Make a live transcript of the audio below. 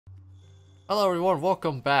Hello everyone,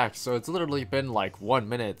 welcome back. So it's literally been like 1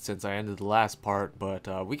 minute since I ended the last part,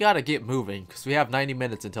 but we gotta get moving because we have 90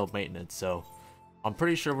 minutes until maintenance. So I'm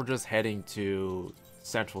pretty sure we're just heading to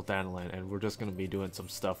Central Danland and we're just gonna be doing some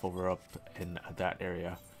stuff over up in that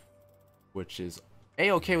area, which is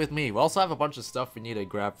a-okay with me. We also have a bunch of stuff we need to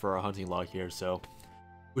grab for our hunting log here, so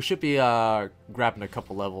we should be grabbing a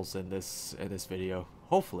couple levels in this video,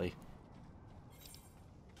 hopefully.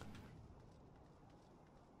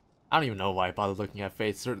 I don't even know why I bothered looking at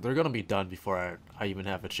fates. They're gonna be done before I even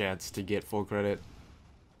have a chance to get full credit.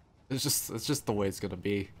 It's just the way it's gonna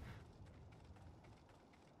be.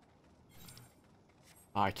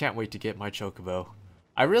 I can't wait to get my chocobo.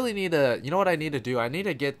 I really need to, you know what I need to do? I need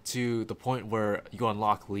to get to the point where you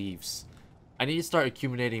unlock leaves. I need to start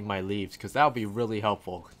accumulating my leaves because that would be really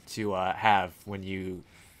helpful to have when you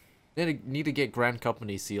need to get Grand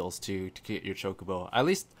Company seals to get your chocobo. At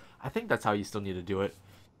least I think that's how you still need to do it.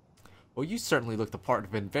 Well, you certainly look the part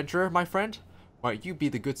of an adventurer, my friend. Might you be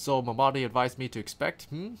the good soul Mamadi advised me to expect,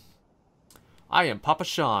 I am Papa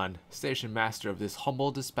Sean, station master of this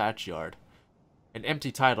humble dispatch yard. An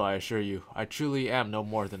empty title, I assure you. I truly am no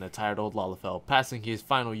more than a tired old Lalafell, passing his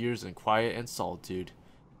final years in quiet and solitude.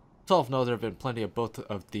 12 know there have been plenty of both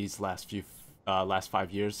of these last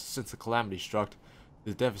 5 years. Since the calamity struck,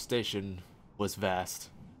 the devastation was vast.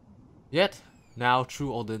 Yet, now true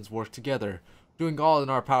Oldens work together, doing all in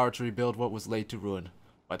our power to rebuild what was laid to ruin.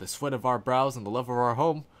 By the sweat of our brows and the love of our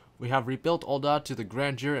home, we have rebuilt Olda to the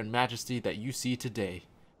grandeur and majesty that you see today.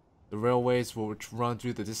 The railways which run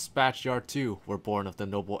through the dispatch yard too were born of the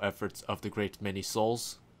noble efforts of the great many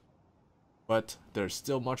souls. But there is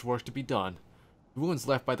still much work to be done. The wounds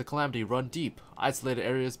left by the calamity run deep. Isolated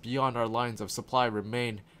areas beyond our lines of supply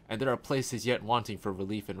remain, and there are places yet wanting for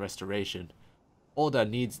relief and restoration. Olda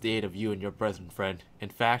needs the aid of you and your brethren, friend. In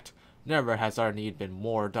fact, never has our need been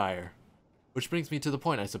more dire. Which brings me to the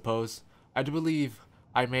point, I suppose. I do believe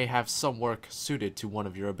I may have some work suited to one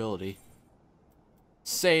of your ability.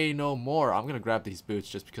 Say no more. I'm gonna grab these boots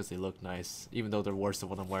just because they look nice, even though they're worse than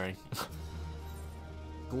what I'm wearing.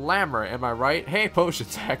 Glamour, am I right? Hey,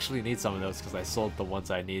 potions. I actually need some of those because I sold the ones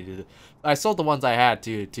I needed. I sold the ones I had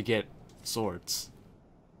to get swords.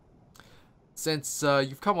 Since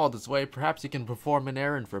you've come all this way, perhaps you can perform an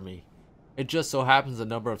errand for me. It just so happens a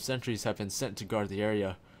number of sentries have been sent to guard the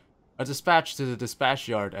area. A dispatch to the dispatch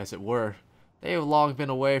yard, as it were. They have long been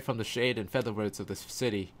away from the shade and featherwoods of the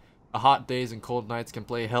city. The hot days and cold nights can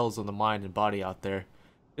play hells on the mind and body out there.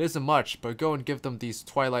 It isn't much, but go and give them these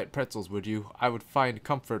twilight pretzels, would you? I would find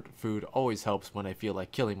comfort food always helps when I feel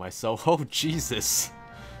like killing myself. Oh, Jesus.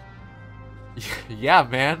 Yeah,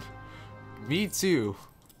 man. Me too.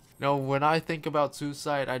 No, when I think about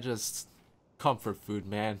suicide, I just... comfort food,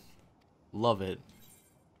 man. Love it.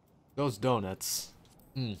 Those donuts.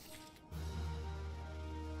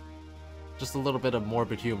 Just a little bit of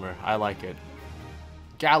morbid humor. I like it.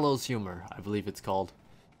 Gallows humor, I believe it's called.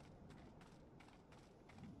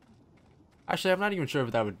 Actually, I'm not even sure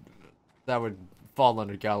if that would fall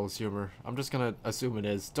under gallows humor. I'm just gonna assume it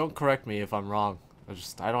is. Don't correct me if I'm wrong.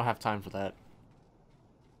 I don't have time for that.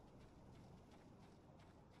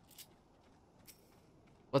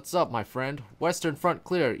 What's up, my friend? Western front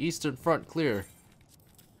clear, eastern front clear.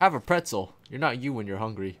 Have a pretzel. You're not you when you're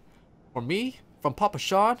hungry. For me? From Papa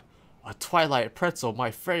Sean? A twilight pretzel, my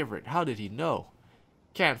favorite. How did he know?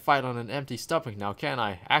 Can't fight on an empty stomach now, can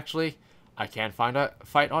I? Actually, I can't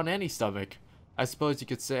fight on any stomach. I suppose you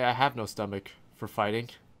could say I have no stomach for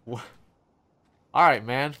fighting. Alright,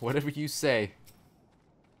 man. Whatever you say.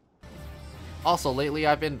 Also, lately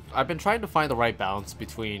I've been trying to find the right balance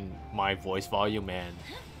between my voice volume and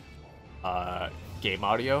game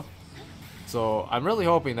audio. So I'm really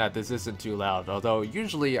hoping that this isn't too loud. Although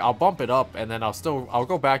usually I'll bump it up and then I'll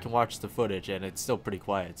go back and watch the footage and it's still pretty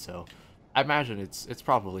quiet. So I imagine it's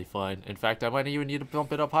probably fine. In fact, I might even need to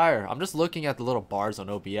bump it up higher. I'm just looking at the little bars on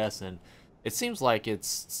OBS and it seems like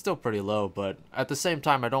it's still pretty low, but at the same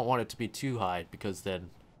time I don't want it to be too high because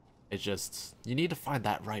then it's just, you need to find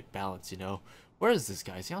that right balance, you know? Where is this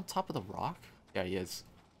guy? Is he on top of the rock? Yeah, he is.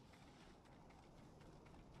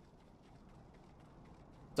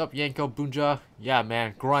 What's up, Yanko Bunja? Yeah,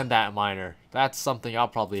 man, grind that miner. That's something I'll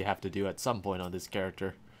probably have to do at some point on this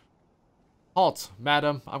character. Halt,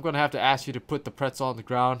 madam. I'm gonna have to ask you to put the pretzel on the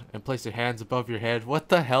ground and place your hands above your head. What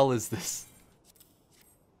the hell is this?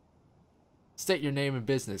 State your name and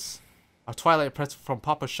business. A twilight pretzel from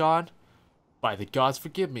Papa Sean? By the gods,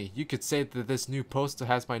 forgive me. You could say that this new poster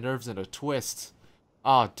has my nerves in a twist.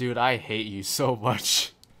 Oh, dude, I hate you so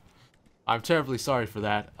much. I'm terribly sorry for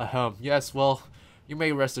that. Yes, well, you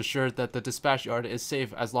may rest assured that the dispatch yard is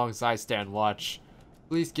safe as long as I stand watch.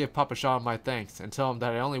 Please give Papa Sean my thanks and tell him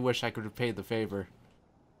that I only wish I could repay the favor.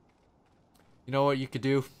 You know what you could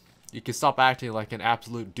do? You could stop acting like an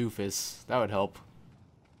absolute doofus. That would help.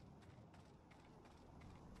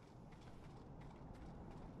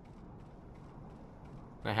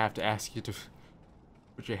 I have to ask you to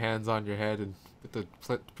put your hands on your head and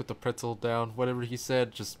put the pretzel down. Whatever he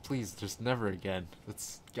said, just please, just never again.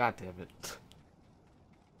 That's goddamn it.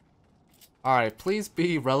 All right, please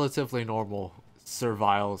be relatively normal,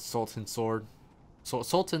 servile Sultan Sword,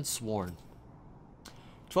 Sultan Sworn.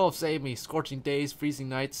 12 saved me. Scorching days, freezing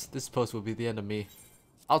nights. This post will be the end of me.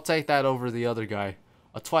 I'll take that over the other guy.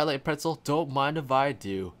 A Twilight pretzel? Don't mind if I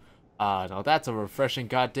do. Now that's a refreshing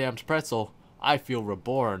goddamn pretzel. I feel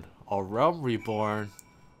reborn. A realm reborn.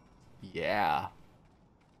 Yeah.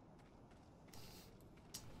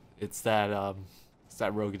 It's that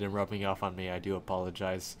Rogan rubbing off on me. I do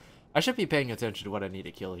apologize. I should be paying attention to what I need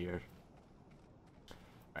to kill here.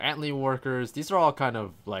 Antling workers, these are all kind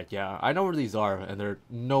of like, yeah, I know where these are, and they're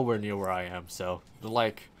nowhere near where I am, so they're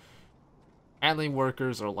like, antling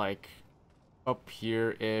workers are like up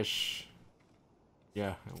here-ish.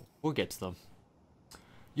 Yeah, we'll get to them.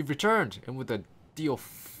 You've returned, and with a deal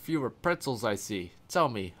fewer pretzels I see. Tell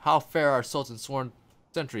me, how fair are Sultan Sworn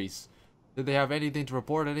sentries? Did they have anything to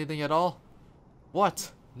report, anything at all?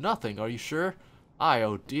 What? Nothing, are you sure?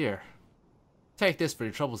 Oh dear. Take this for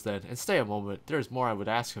your troubles then, and stay a moment. There's more I would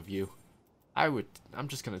ask of you. I'm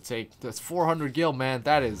just gonna take, that's 400 gil, man.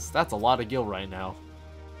 That's a lot of gil right now.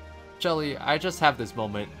 Chelly, I just have this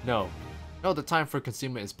moment. No, the time for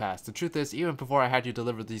concealment is past. The truth is, even before I had you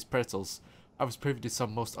deliver these pretzels, I was privy to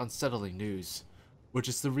some most unsettling news, which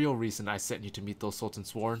is the real reason I sent you to meet those Sultan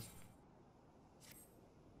Sworn.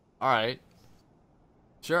 Alright.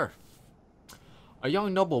 Sure. A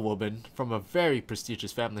young noblewoman from a very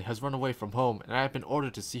prestigious family has run away from home, and I have been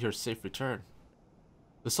ordered to see her safe return.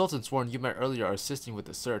 The Sultan Sworn you met earlier are assisting with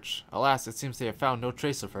the search. Alas, it seems they have found no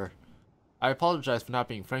trace of her. I apologize for not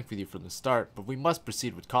being frank with you from the start, but we must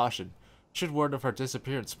proceed with caution. Should word of her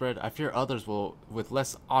disappearance spread, I fear others will, with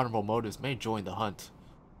less honorable motives, may join the hunt.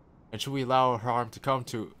 And should we allow her to come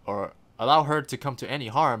to any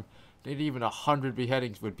harm, then even 100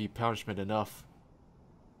 beheadings would be punishment enough.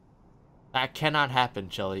 That cannot happen,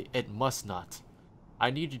 Chelly. It must not.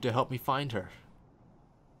 I need you to help me find her.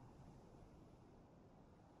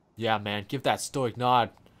 Yeah, man, give that stoic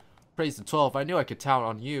nod. Praise the 12, I knew I could count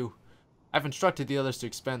on you. I've instructed the others to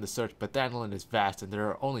expand the search, but that land is vast and there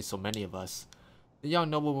are only so many of us. The young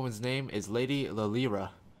noblewoman's name is Lady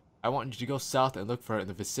Lilira. I want you to go south and look for her in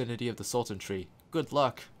the vicinity of the Sultan Tree. Good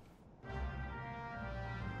luck.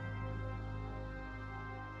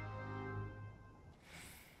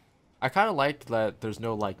 I kind of like that there's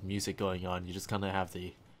no like music going on. You just kind of have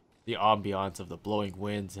the ambiance of the blowing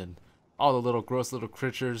winds and all the little gross little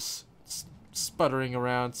creatures sputtering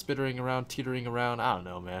around, spittering around, teetering around. I don't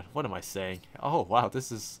know, man. What am I saying? Oh wow,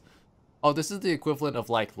 this is the equivalent of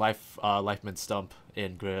like Lifeman Stump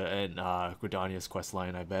in Gridania's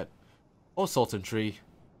questline, I bet. Oh, Sultan Tree.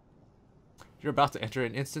 You're about to enter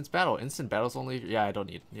an instance battle. Instant battles only. Yeah, I don't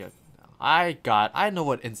need. Yeah, I know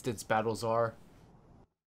what instance battles are.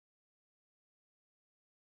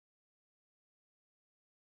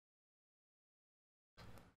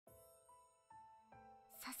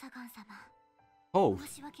 Oh,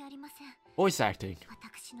 voice acting.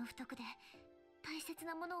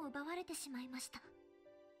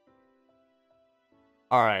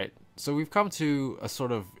 Alright, so we've come to a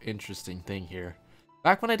sort of interesting thing here.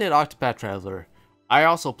 Back when I did Octopath Traveler, I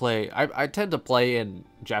also play, I tend to play in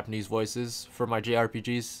Japanese voices for my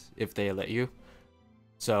JRPGs, if they let you.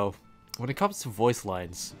 So, when it comes to voice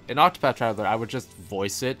lines, in Octopath Traveler, I would just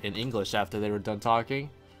voice it in English after they were done talking.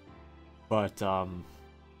 But,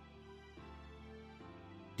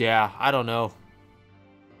 yeah, I don't know.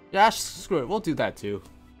 Yeah, screw it, we'll do that too.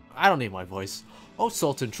 I don't need my voice. Oh,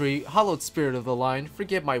 Sultan Tree, hallowed spirit of the line,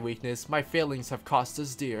 forgive my weakness. My failings have cost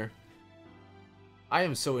us dear. I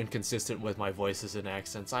am so inconsistent with my voices and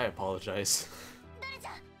accents, I apologize.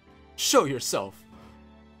 Show yourself!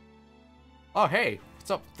 Oh, hey, what's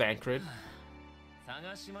up, Thancred?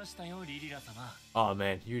 Oh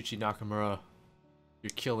man, Yuichi Nakamura. You're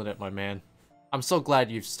killing it, my man. I'm so glad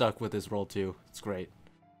you've stuck with this role too. It's great.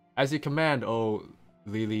 As you command, oh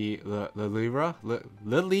Lilira,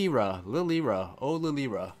 oh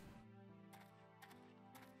Lilira.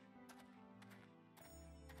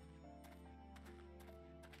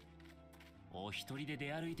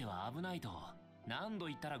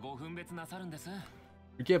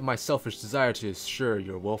 Forgive my selfish desire to assure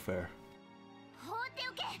your welfare.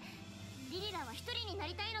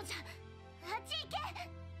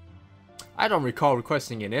 I don't recall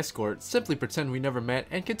requesting an escort. Simply pretend we never met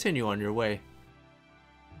and continue on your way.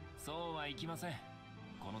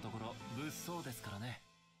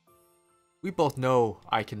 We both know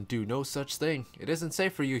I can do no such thing. It isn't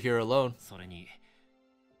safe for you here alone.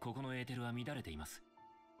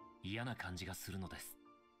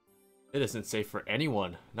 It isn't safe for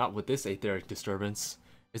anyone, not with this etheric disturbance.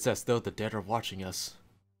 It's as though the dead are watching us.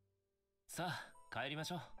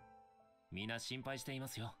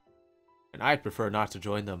 And I'd prefer not to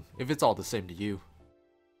join them, if it's all the same to you.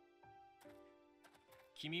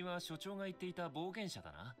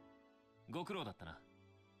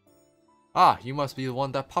 Ah, you must be the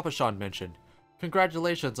one that Papa-chan mentioned.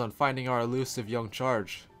 Congratulations on finding our elusive young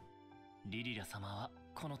charge.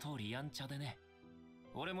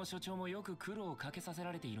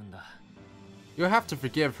 You'll have to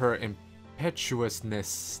forgive her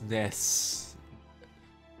impetuousness.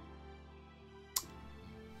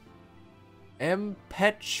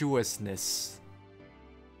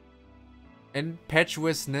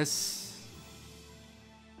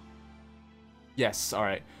 Yes,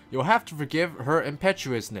 alright. You'll have to forgive her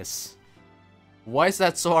impetuousness. Why is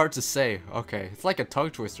that so hard to say? Okay, it's like a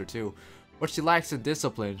tongue twister too. What she lacks in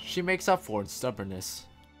discipline, she makes up for in stubbornness.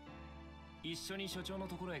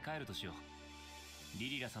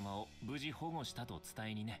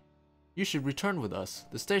 You should return with us.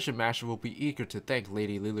 The station master will be eager to thank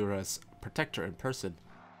Lady Lilira's protector in person.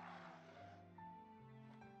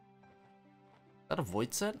 Is that a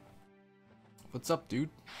void set? What's up, dude?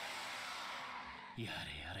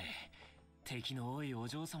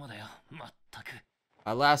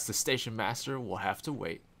 Alas, the station master will have to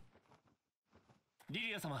wait.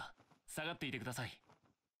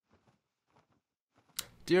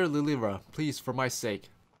 Dear Lilira, please, for my sake,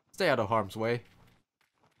 stay out of harm's way.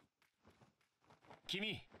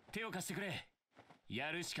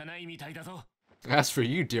 As for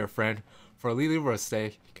you, dear friend, for Lilira's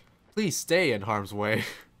sake, please stay in harm's way.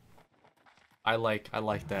 I like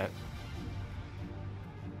that.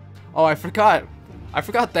 Oh, I forgot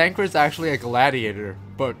Thancred's actually a gladiator,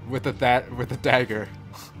 but with a dagger.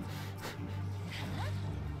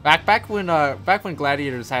 back when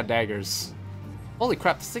gladiators had daggers. Holy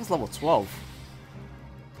crap, this thing's level 12.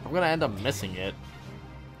 I'm gonna end up missing it.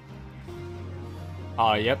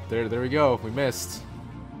 Oh, yep, there we go. We missed.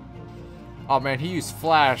 Oh man, he used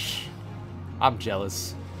flash. I'm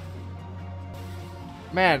jealous.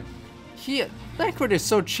 Man, Thancred is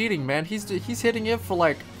so cheating, man. He's hitting it for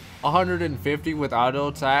like 150 with auto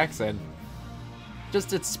attacks and just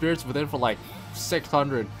did spirits within for like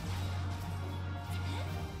 600.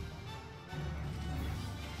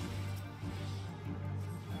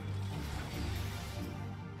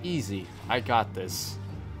 Easy, I got this.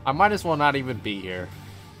 I might as well not even be here.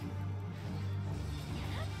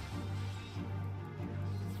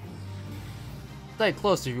 Stay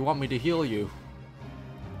close if you want me to heal you.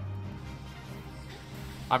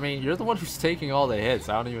 I mean, you're the one who's taking all the hits.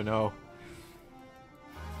 I don't even know.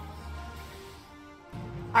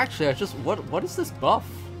 Actually, what is this buff?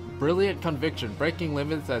 Brilliant Conviction, breaking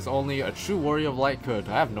limits as only a true warrior of light could.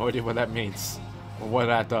 I have no idea what that means or what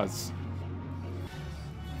that does.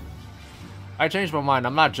 I changed my mind.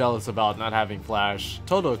 I'm not jealous about not having flash.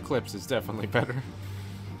 Total Eclipse is definitely better.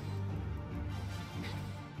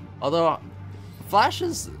 Although, flash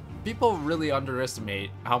is... people really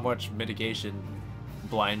underestimate how much mitigation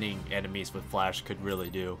blinding enemies with flash could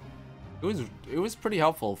really do. It was pretty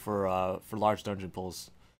helpful for large dungeon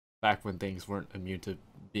pulls back when things weren't immune to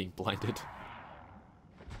being blinded.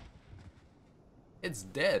 It's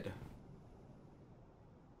dead.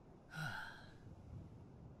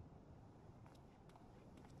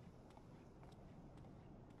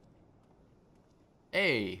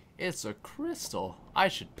 Hey, it's a crystal. I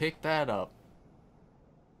should pick that up.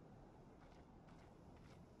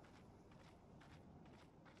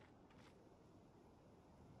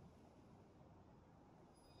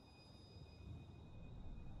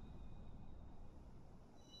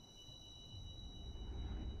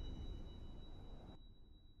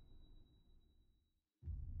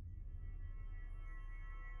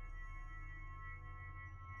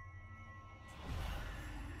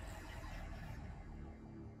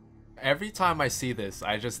 Every time I see this,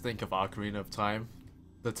 I just think of Ocarina of Time.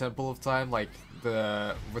 The Temple of Time, like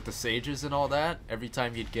with the sages and all that. Every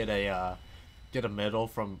time you'd get a medal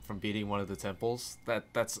from beating one of the temples,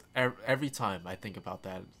 that's every time I think about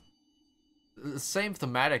that. The same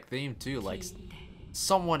thematic theme too, like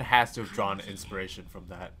someone has to have drawn inspiration from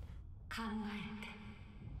that.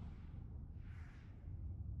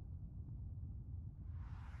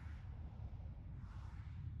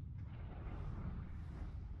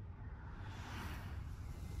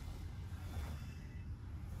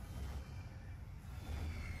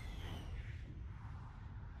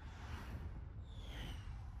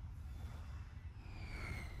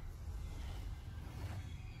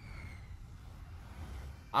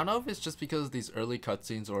 I don't know if it's just because of these early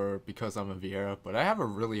cutscenes or because I'm a Viera, but I have a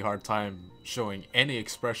really hard time showing any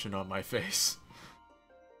expression on my face.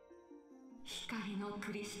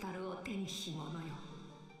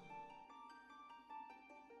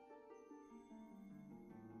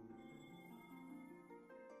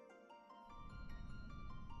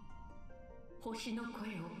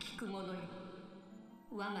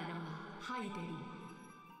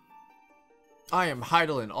 I am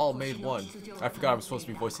Heidelin, all made one. I forgot I'm supposed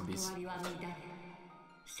to be voicing these.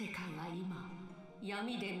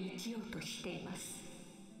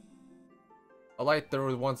 I like there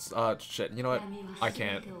were once shit, you know what? I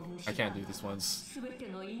can't do these ones.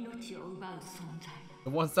 The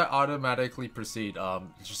ones that automatically proceed,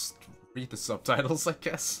 just read the subtitles, I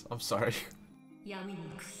guess. I'm sorry.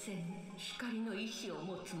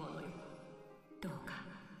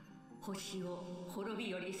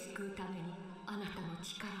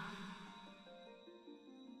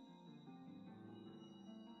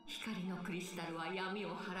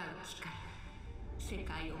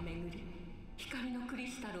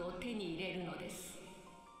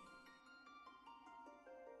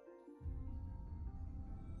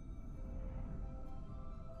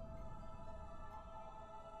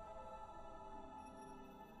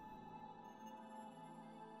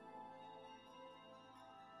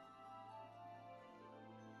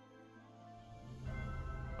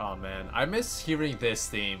 Oh man, I miss hearing this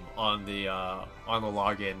theme on the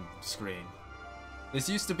login screen. This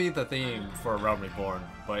used to be the theme for Realm Reborn,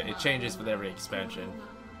 but it changes with every expansion.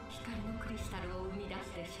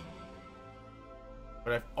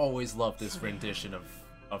 But I've always loved this rendition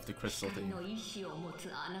of the crystal theme.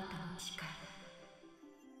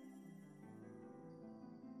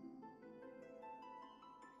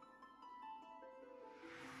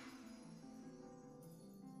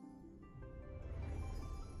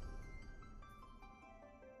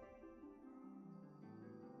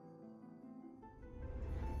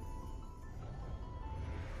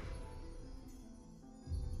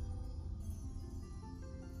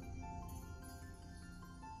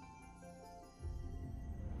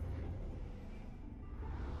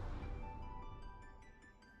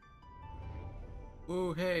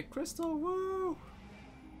 Woo, hey, Crystal, woo!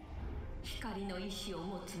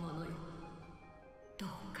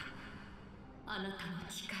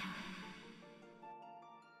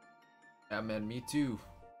 Yeah, man, me too,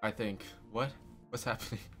 I think. What? What's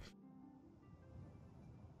happening?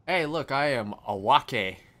 Hey, look, I am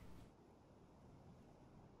Awake.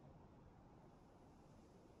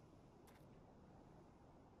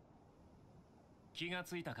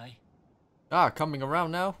 Ah, coming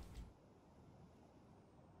around now?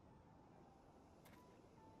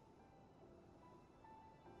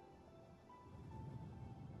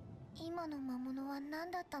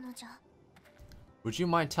 Would you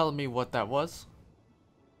mind telling me what that was?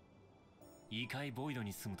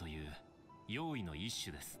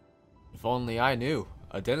 If only I knew.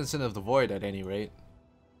 A denizen of the void at any rate.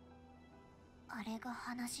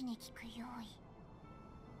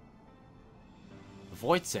 The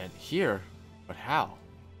void sent here? But how?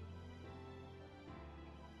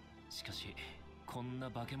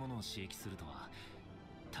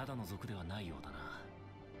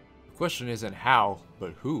 The question isn't how,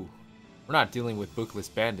 but who. We're not dealing with bookless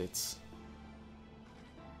bandits.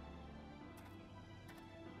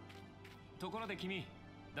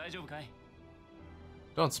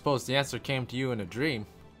 Don't suppose the answer came to you in a dream.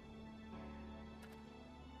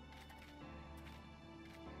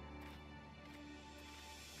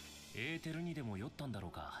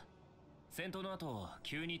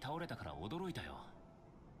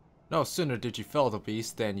 No sooner did you fell the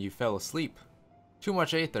beast than you fell asleep. Too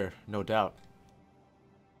much aether, no doubt.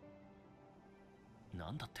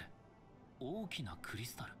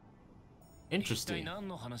 Interesting.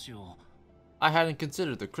 I hadn't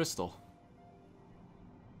considered the crystal.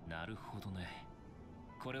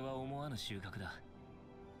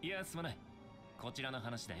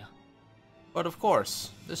 But of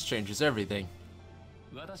course, this changes everything.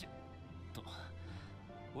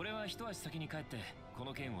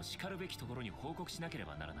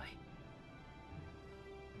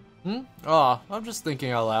 Ah, I'm just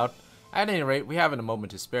thinking out loud. At any rate, we haven't a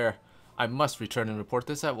moment to spare. I must return and report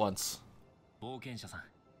this at once.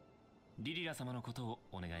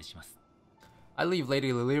 I leave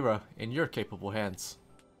Lady Lilira in your capable hands.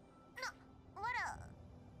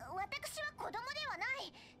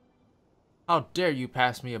 How dare you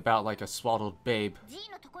pass me about like a swaddled babe?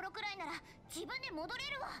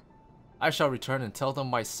 I shall return and tell them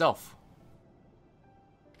myself.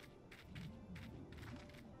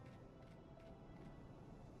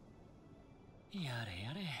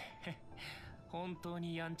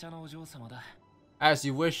 As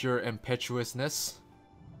you wish, your impetuousness.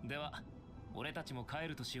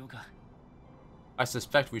 I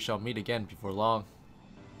suspect we shall meet again before long.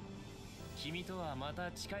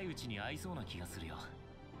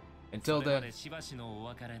 Until then,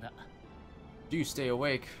 do stay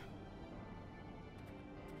awake.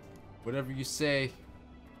 Whatever you say.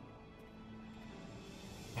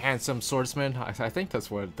 Handsome swordsman. I think that's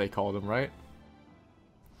what they called him, right?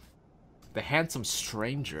 The handsome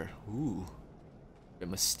stranger. Ooh. Bit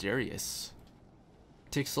mysterious.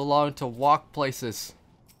 Takes so long to walk places.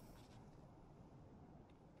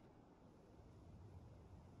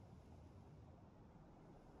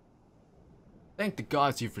 Thank the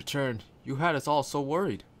gods you've returned. You had us all so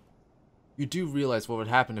worried. You do realize what would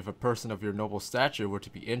happen if a person of your noble stature were to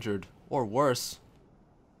be injured, or worse.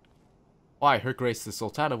 Why, Her Grace the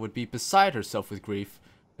Sultana would be beside herself with grief,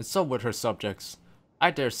 and so would her subjects. I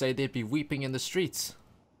dare say they'd be weeping in the streets.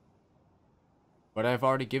 But I have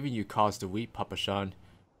already given you cause to weep, Papa-shan,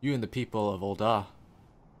 you and the people of Olda.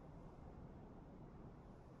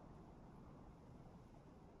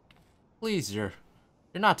 Please, you're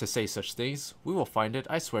not to say such things. We will find it,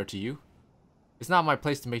 I swear to you. It's not my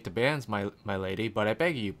place to make demands, my lady, but I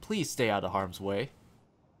beg you, please stay out of harm's way.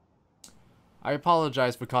 I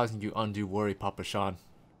apologize for causing you undue worry, Papa-shan.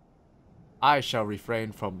 I shall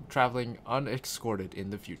refrain from traveling unescorted in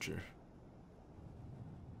the future.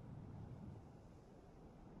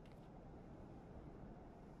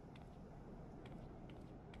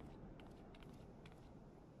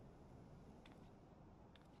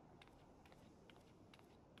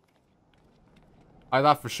 I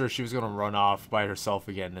thought for sure she was gonna run off by herself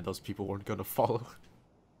again and those people weren't gonna follow.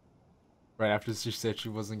 Right after she said she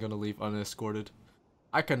wasn't gonna leave unescorted.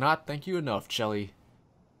 I cannot thank you enough, Chelly.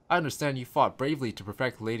 I understand you fought bravely to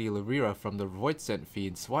protect Lady Lyra from the Voidsent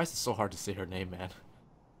fiends. Why is it so hard to say her name, man?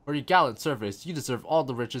 For your gallant service, you deserve all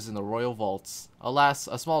the riches in the royal vaults. Alas,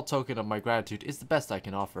 a small token of my gratitude is the best I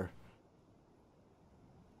can offer.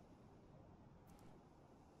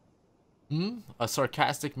 A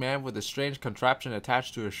sarcastic man with a strange contraption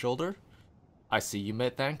attached to his shoulder? I see you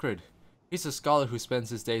met Thancred. He's a scholar who spends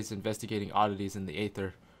his days investigating oddities in the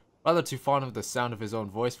aether. Rather too fond of the sound of his own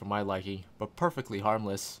voice for my liking, but perfectly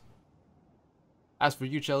harmless. As for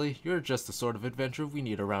you, Chelly, you're just the sort of adventurer we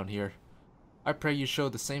need around here. I pray you show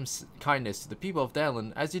the same kindness to the people of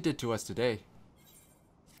Danlin as you did to us today.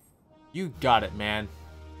 You got it, man.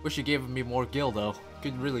 Wish you gave me more gil, though.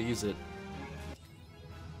 Could really use it.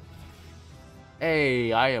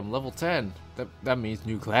 Hey, I am level 10. That means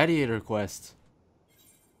new gladiator quest.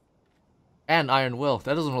 And Iron Will.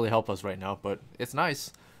 That doesn't really help us right now, but it's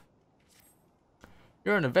nice.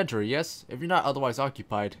 You're an adventurer, yes? If you're not otherwise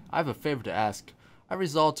occupied, I have a favor to ask. I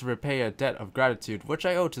resolved to repay a debt of gratitude which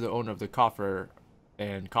I owe to the owner of the coffer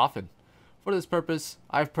and coffin. For this purpose,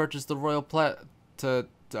 I've purchased the royal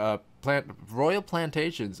royal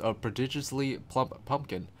plantations of prodigiously plump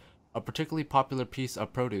pumpkin, a particularly popular piece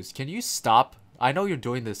of produce. Can you stop? I know you're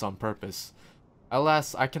doing this on purpose.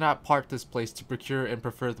 Alas, I cannot part this place to procure and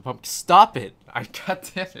prefer the pumpkin. Stop it!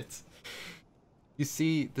 Goddamn it. You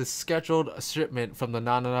see, the scheduled shipment from the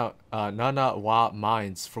Nanawa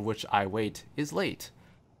mines for which I wait is late.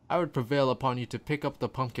 I would prevail upon you to pick up the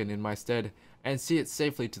pumpkin in my stead and see it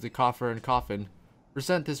safely to the coffer and coffin.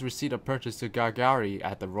 Present this receipt of purchase to Gargari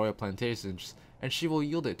at the royal plantations, and she will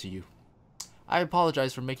yield it to you. I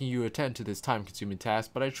apologize for making you attend to this time-consuming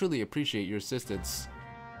task, but I truly appreciate your assistance.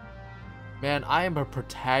 Man, I am a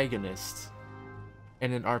protagonist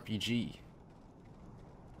in an RPG.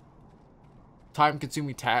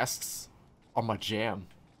 Time-consuming tasks are my jam.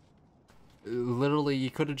 Literally, you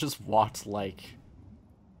could have just walked like,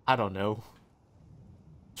 I don't know,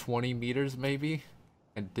 20 meters maybe,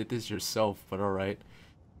 and did this yourself, but alright.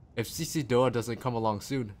 If Sisidoa doesn't come along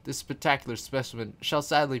soon, this spectacular specimen shall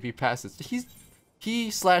sadly be past its...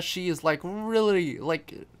 He/she is like really,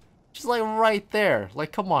 like, just like right there.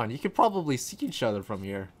 Like, come on, you could probably see each other from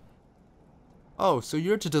here. Oh, so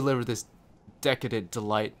you're to deliver this decadent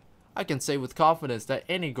delight. I can say with confidence that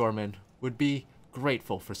any gourmand would be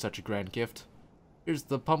grateful for such a grand gift. Here's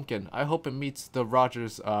the pumpkin. I hope it meets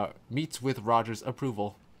with Roger's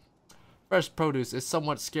approval. Fresh produce is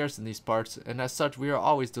somewhat scarce in these parts, and as such we are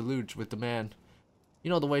always deluged with demand. You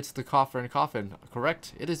know the way to the coffer and coffin,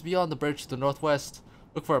 correct? It is beyond the bridge to the northwest.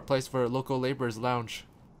 Look for a place for local laborers lounge.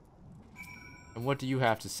 And what do you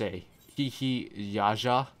have to say?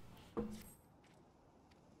 Yaja?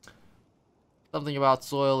 Something about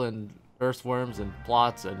soil and earthworms and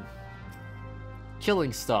plots and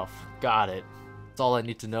killing stuff. Got it. That's all I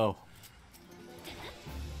need to know.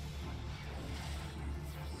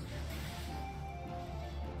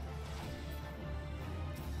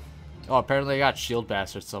 Oh, apparently I got shield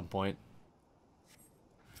bash at some point.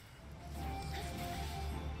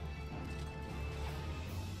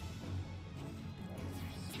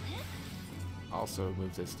 Also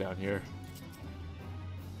move this down here.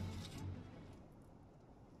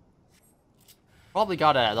 Probably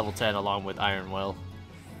got it at level 10 along with Iron Will.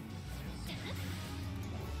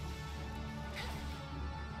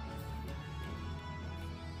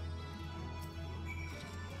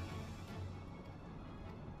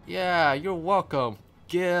 Yeah, you're welcome,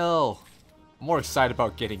 Gil. I'm more excited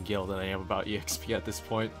about getting Gil than I am about EXP at this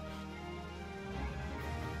point.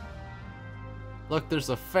 Look, there's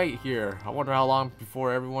a fate here. I wonder how long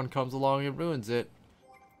before everyone comes along and ruins it.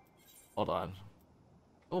 Hold on.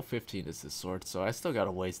 Oh, 15 is this sword, so I still got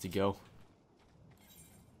a ways to go.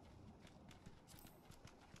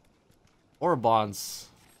 Or bonds.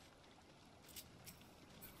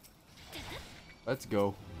 Let's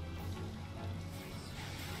go.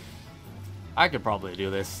 I could probably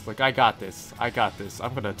do this. Like, I got this. I got this.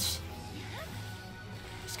 I'm gonna... just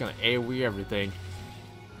gonna AoE everything.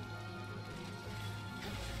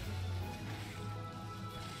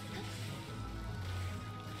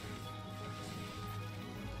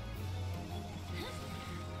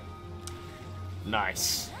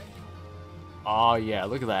 Nice. Oh yeah,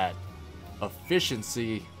 look at that.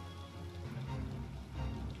 Efficiency.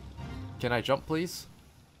 Can I jump, please?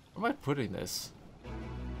 Where am I putting this?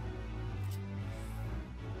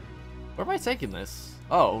 Where am I taking this?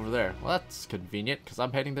 Oh, over there. Well, that's convenient, because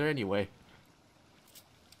I'm heading there anyway.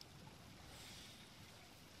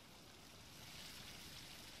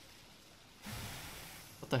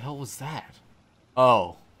 What the hell was that?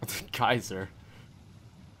 Oh, the geyser.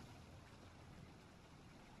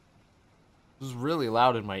 This is really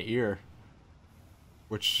loud in my ear.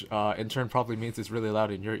 Which, in turn probably means it's really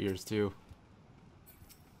loud in your ears, too.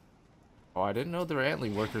 Oh, I didn't know the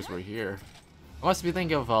antling workers were here. I must be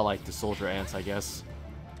thinking of, like, the soldier ants, I guess.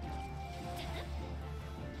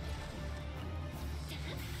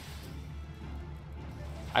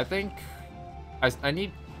 I think... I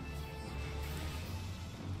need...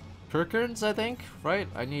 Kirkerns, I think, right?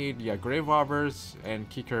 I need, yeah, grave robbers and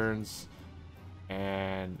keykerns.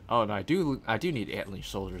 And... oh, no, I do need antling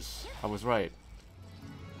soldiers. I was right.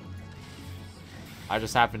 I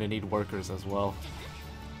just happen to need workers as well.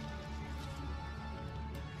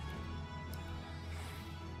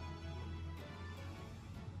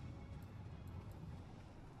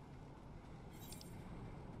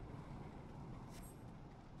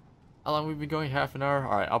 How long have we been going? Half an hour?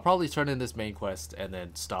 Alright, I'll probably turn in this main quest and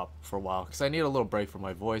then stop for a while. Because I need a little break from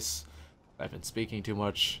my voice. I've been speaking too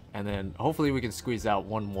much. And then hopefully we can squeeze out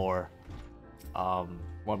one more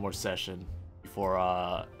session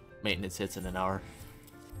before maintenance hits in an hour.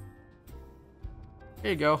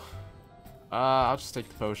 Here you go. I'll just take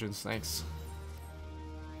the potions, thanks.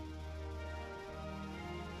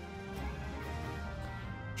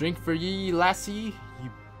 Drink for ye, lassie. You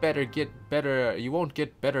better get better. You won't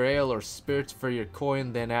get better ale or spirits for your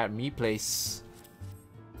coin than at me place.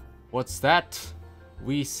 What's that?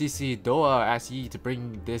 We Sisi Doa asked ye to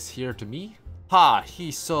bring this here to me? Ha!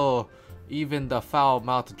 He so even the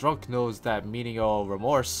foul-mouthed drunk knows that meaning o'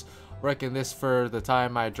 remorse. Reckon this for the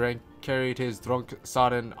time I drank carried his drunk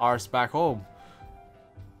sodden arse back home.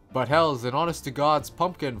 But hell's an honest to God's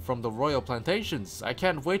pumpkin from the royal plantations. I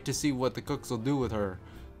can't wait to see what the cooks will do with her.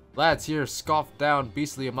 Lads here scoffed down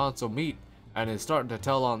beastly amounts of meat, and it's starting to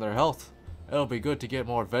tell on their health. It'll be good to get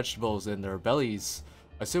more vegetables in their bellies.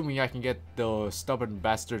 Assuming I can get those stubborn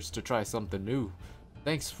bastards to try something new.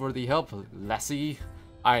 Thanks for the help, lassie.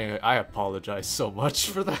 I apologize so much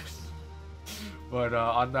for that. But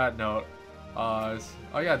on that note, oh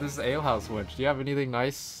yeah, this is Ale House Winch. Do you have anything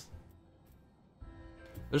nice?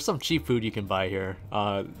 There's some cheap food you can buy here.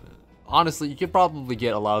 Honestly, you could probably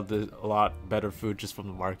get a lot better food just from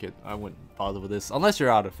the market. I wouldn't bother with this unless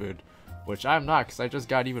you're out of food, which I'm not, because I just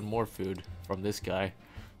got even more food from this guy.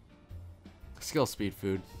 Skill speed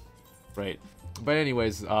food, right? But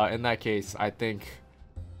anyways, in that case, I think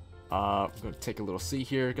I'm gonna take a little seat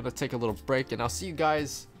here. Gonna take a little break, and I'll see you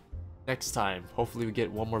guys next time. Hopefully, we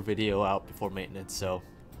get one more video out before maintenance. So,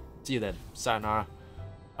 see you then. Sayonara.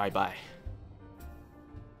 Bye bye.